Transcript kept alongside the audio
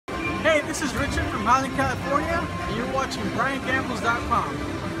Hey, this is Richard from Highland, California, and you're watching BrianGambles.com.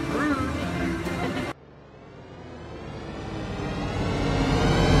 Rude.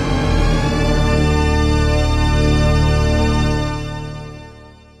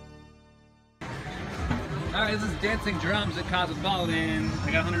 Alright, this is Dancing Drums at Cosmopolitan.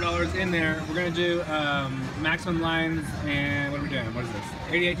 I got $100 in there. We're gonna do maximum lines and what are we doing? What is this?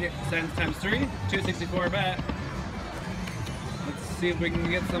 88 cents times 3, 264 bet. Let's see if we can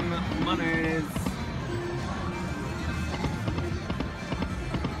get some monies.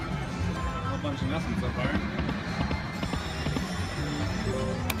 A whole bunch of nothing so far.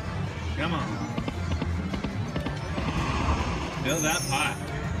 Come on. Fill that pot.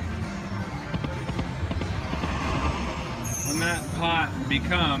 When that pot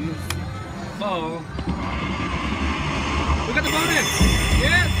becomes full, we got the bonus!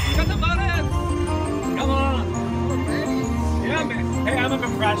 Yes, we got the bonus! Come on! Yeah, man. Hey, I'm a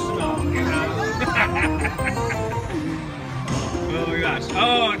professional, you know? Oh my gosh.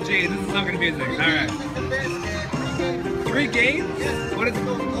 Oh, geez, this is so confusing. Alright. 3 games? What is it?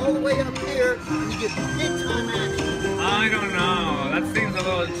 All the way up here, you get big time action. I don't know. That seems a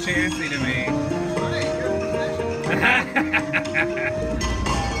little chancy to me.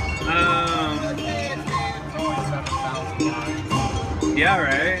 Yeah,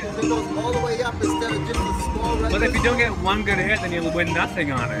 right. It goes all the way up instead of just a small regular. But if you don't get one good hit, then you'll win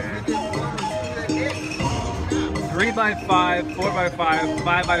nothing on it. 3 by 5, 4 by 5,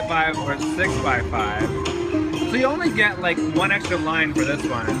 5 by 5, or 6 by 5. So you only get like 1 extra line for this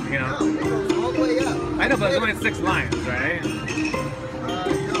one, you know? No, it goes all the way up. I know, but it's only 6 lines, right? No,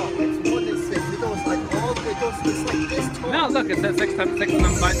 it's more than 6. It goes like all the way, it's like this tall. No, look, it says 6 times 6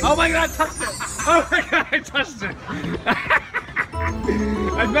 times 5. Oh my god, I touched it! Oh my god, I touched it!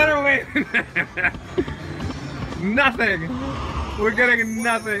 I better win! Nothing! We're getting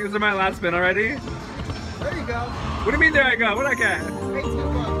nothing. This is my last spin already. There you go. What do you mean there I go? What did I get?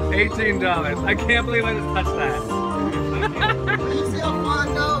 $18. I can't believe I just touched that. You see how far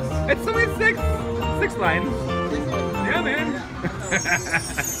it goes? It's only 6 lines. Yeah, man.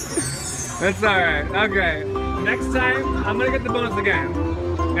 That's alright. Okay. Next time, I'm gonna get the bonus again.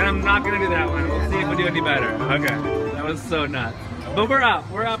 And I'm not gonna do that one. We'll see if we do any better. Okay. That was so nuts. But we're up.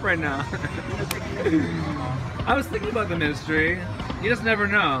 We're up right now. I was thinking about the mystery. You just never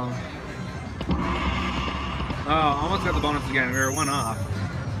know. Oh, almost got the bonus again. We were 1 off.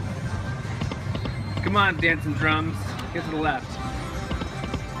 Come on, dancing drums. Get to the left.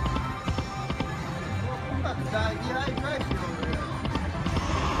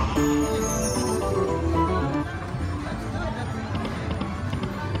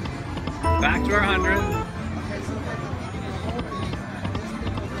 Back to our 100.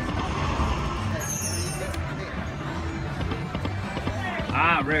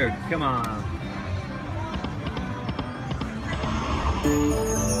 Ah, rude. Come on.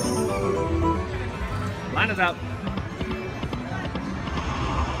 Line is up.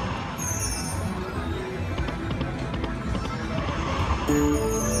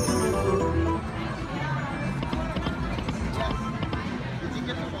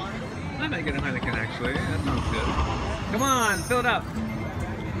 I might get a Heineken actually. That sounds good. Come on, fill it up.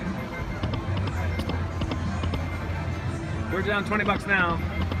 We're down $20 now.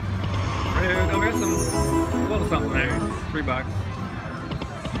 Rude. Oh, we got some little something there. $3.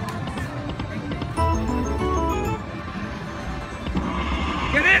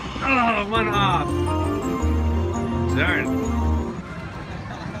 Get it! Oh, 1 off. Darn.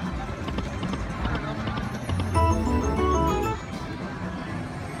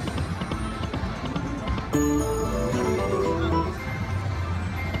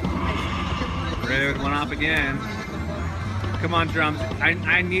 Rude, 1 off again. Come on, drums.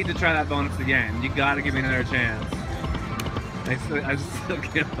 I need to try that bonus again. You gotta give me another chance. I still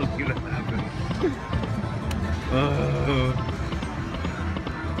can't believe that happened. Oh.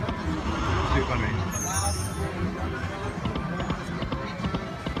 Too funny.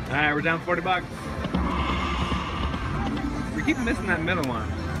 Alright, we're down $40. We keep missing that middle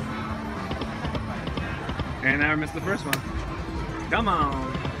one. And now we missed the first one. Come on.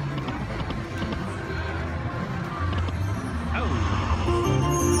 Oh.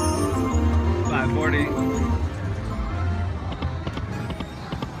 540.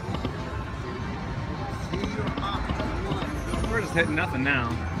 We're just hitting nothing now.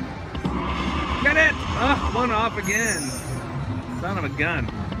 Get it! Oh, 1 off again. Son of a gun.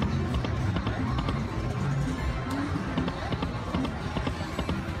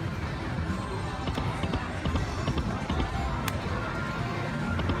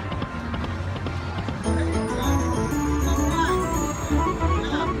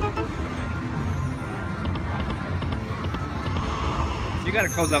 You gotta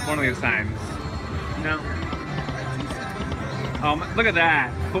close up one of these times. No. Oh, look at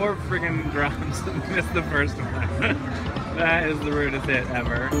that. 4 freaking drums. Missed the first one. That is the rudest hit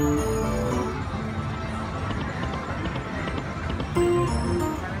ever.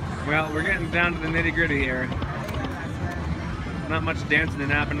 Well, we're getting down to the nitty gritty here. Not much dancing and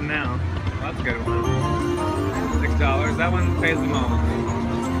happening now. Well, that's a good one. $6. That one pays them all.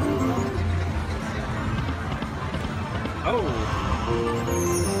 Oh.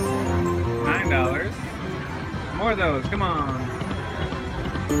 $9. More of those. Come on.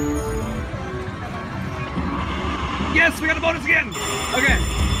 Yes, we got a bonus again. Okay.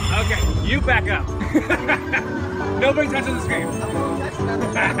 Okay. You back up. Nobody touches the screen.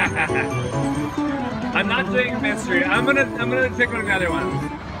 I'm not doing mystery. I'm gonna pick one of the other ones.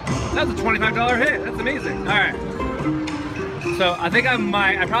 That's a $25 hit. That's amazing. All right. So I think I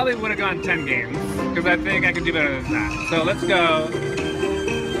probably would have gone 10 games because I think I could do better than that. So let's go.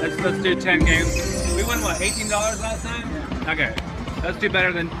 Let's do 10 games. We won what, $18 last time? Yeah. Okay. Let's do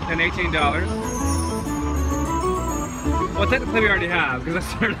better than $18. Well, technically we already have because I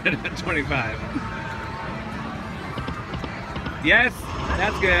started at 25. Yes,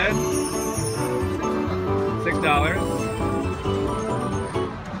 that's good.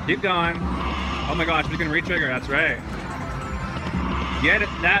 $6. Keep going. Oh my gosh, we can re-trigger, that's right. Get it,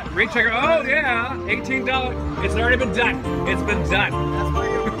 that re-trigger. Oh yeah, $18. It's already been done. It's been done.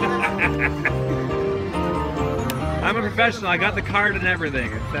 I'm a professional, I got the card and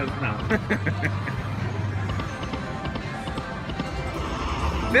everything. It says no.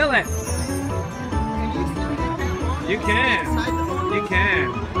 Fill it. You can. You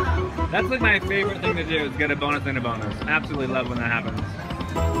can. That's like my favorite thing to do is get a bonus and a bonus. Absolutely love when that happens.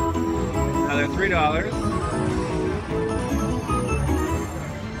 Another $3.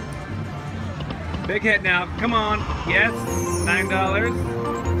 Big hit now. Come on. Yes.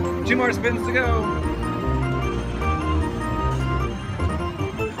 $9. 2 more spins to go.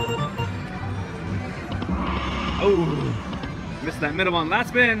 Oh. Missed that middle one. Last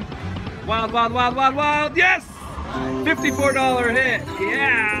spin. Wild, wild, wild, wild, wild. Yes! $54 hit.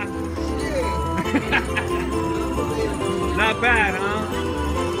 Yeah. Not bad, huh?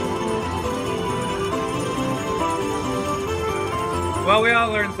 Well, we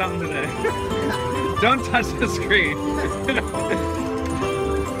all learned something today. Don't touch the screen.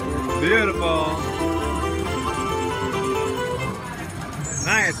 Beautiful.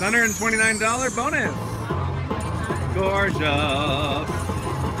 Nice, $129 bonus. Gorgeous.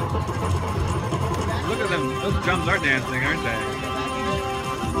 Look at them. Those drums are dancing, aren't they?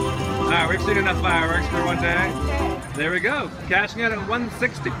 Alright, we've seen enough fireworks for one day. There we go. Cashing out at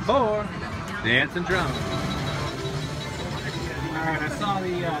 164. Dancing drums. Alright, I saw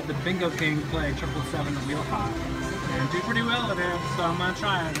the Bingo King play 777 wheel hop and do pretty well with it, so I'm gonna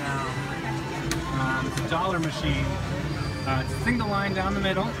try it now. It's a dollar machine. It's a single line down the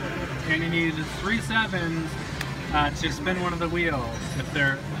middle, and you need 3 sevens to spin one of the wheels. If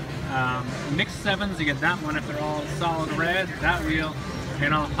they're mixed sevens, you get that one. If they're all solid red, that wheel.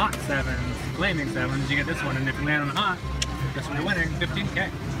 And all hot sevens, flaming sevens, you get this one. And if you land on hot, guess what you're winning?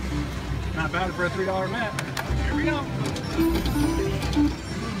 15K. Not bad for a $3 bet. Here we go.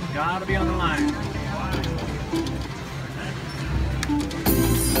 Gotta be on the line.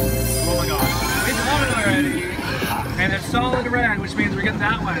 Oh my god. It's won it already. And it's solid red, which means we get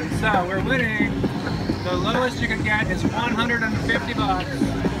that one. So we're winning. The lowest you can get is 150 bucks.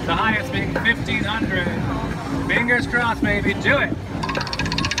 The highest being 1,500. Fingers crossed, baby. Do it.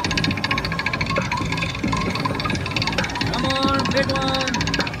 Come on, big one.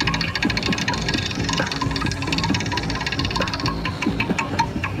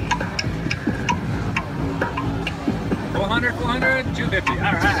 $400, $400, $250.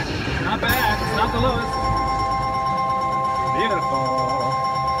 All right. Not bad. It's not the lowest. Beautiful.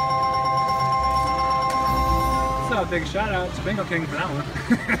 So big shout out to Bingo King for that one.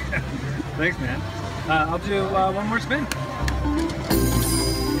 Thanks, man. I'll do one more spin.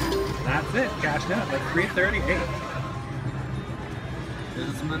 That's it. Cashed out at 338. This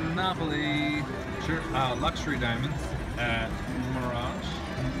is Monopoly luxury diamonds at Mirage.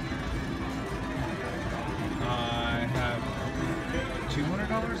 I have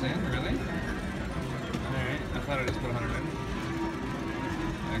 $200 in. Really? All right. I thought I just put 100 in.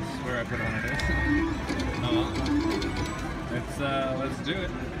 I swear I put 100 in. Oh well. Let's do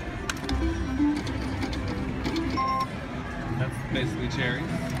it. That's basically cherries.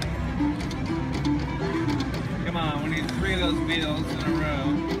 Come on, we need 3 of those wheels in a row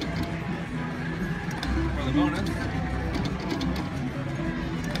for the bonus.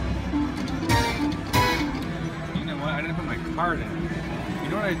 You know what? I didn't put my card in.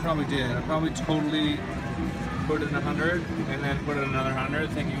 know what I probably did? I probably totally put in 100 and then put in another 100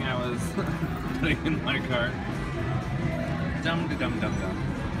 thinking I was putting in my cart. Dum-de-dum.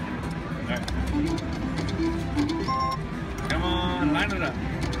 Alright. Come on, line it up.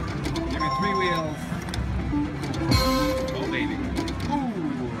 Give me 3 wheels. Oh, baby.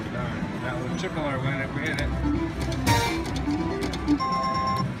 Ooh, darn. That would triple our win if we hit it.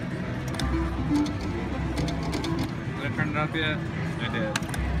 Did I turn it up yet? I did.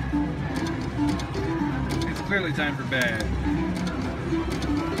 It's clearly time for bed.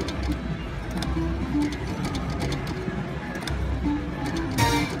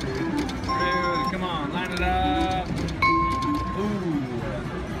 Come on, line it up. Ooh.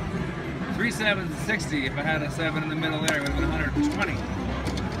 3 7s, 60. If I had a 7 in the middle there, it would have been 120.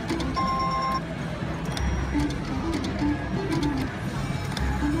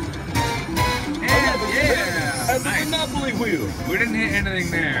 And nice. the Monopoly wheel. We didn't hit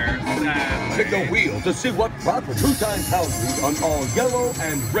anything there. Pick the wheel to see what proper 2-time calories on all yellow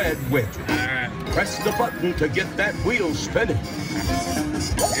and red wedges. Alright. Press the button to get that wheel spinning.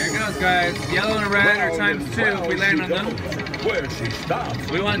 Here it goes, guys. Yellow and red are times 2 if we land on them. Where she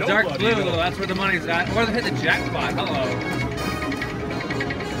stops. We want dark blue, though. That's where the money's at. Or they hit the jackpot. Hello.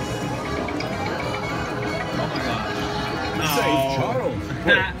 Oh my gosh. St. Charles.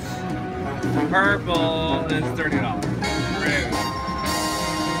 That's purple is $30. Rude.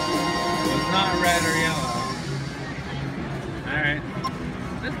 It's not red or yellow. Alright.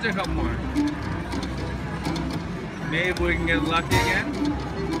 Let's do a couple more. Maybe we can get lucky again.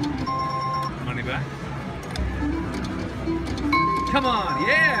 Money back. Come on,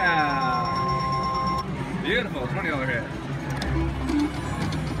 yeah! Beautiful, $20 hit.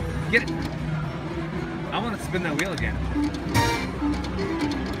 Get it. I want to spin that wheel again.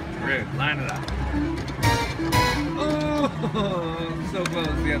 Rude, line it up. Oh, so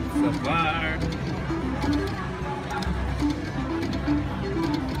close yet so far.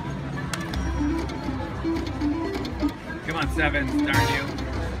 Come on, 7, darn you.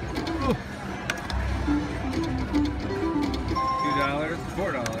 Ooh. $2,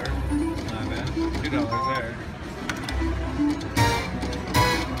 $4. Not bad. $2 there.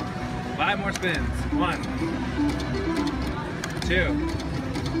 5 more spins. 1, 2,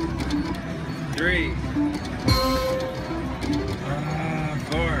 3,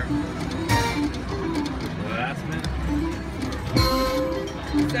 4. Last minute.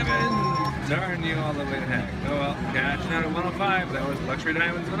 7. Darn you all the way to heck. Oh well, cashing out at 105. That was Luxury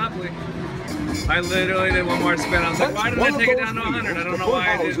Diamonds Monopoly. I literally did 1 more spin. I was like, why did I take it down to 100? I don't know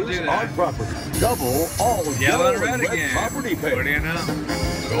why I didn't do that. Double all Yellow and red again. Property pay. What do you know?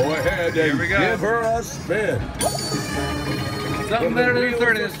 Go ahead and give her a spin. Something better than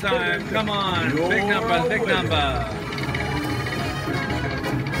 30 this time. Come on. Big number, big number.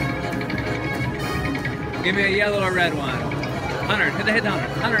 Give me a yellow or red one. 100. Hit the hit 100.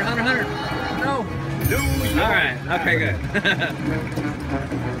 100, 100, 100. No. Alright. Okay, good.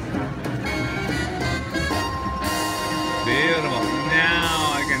 Beautiful.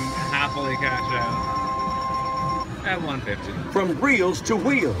 Now I can happily cash out. At 150. From reels to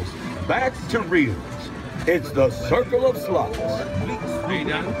wheels, back to reels. It's the circle of slots. Are you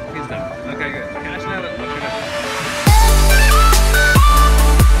done? He's done. Okay, good.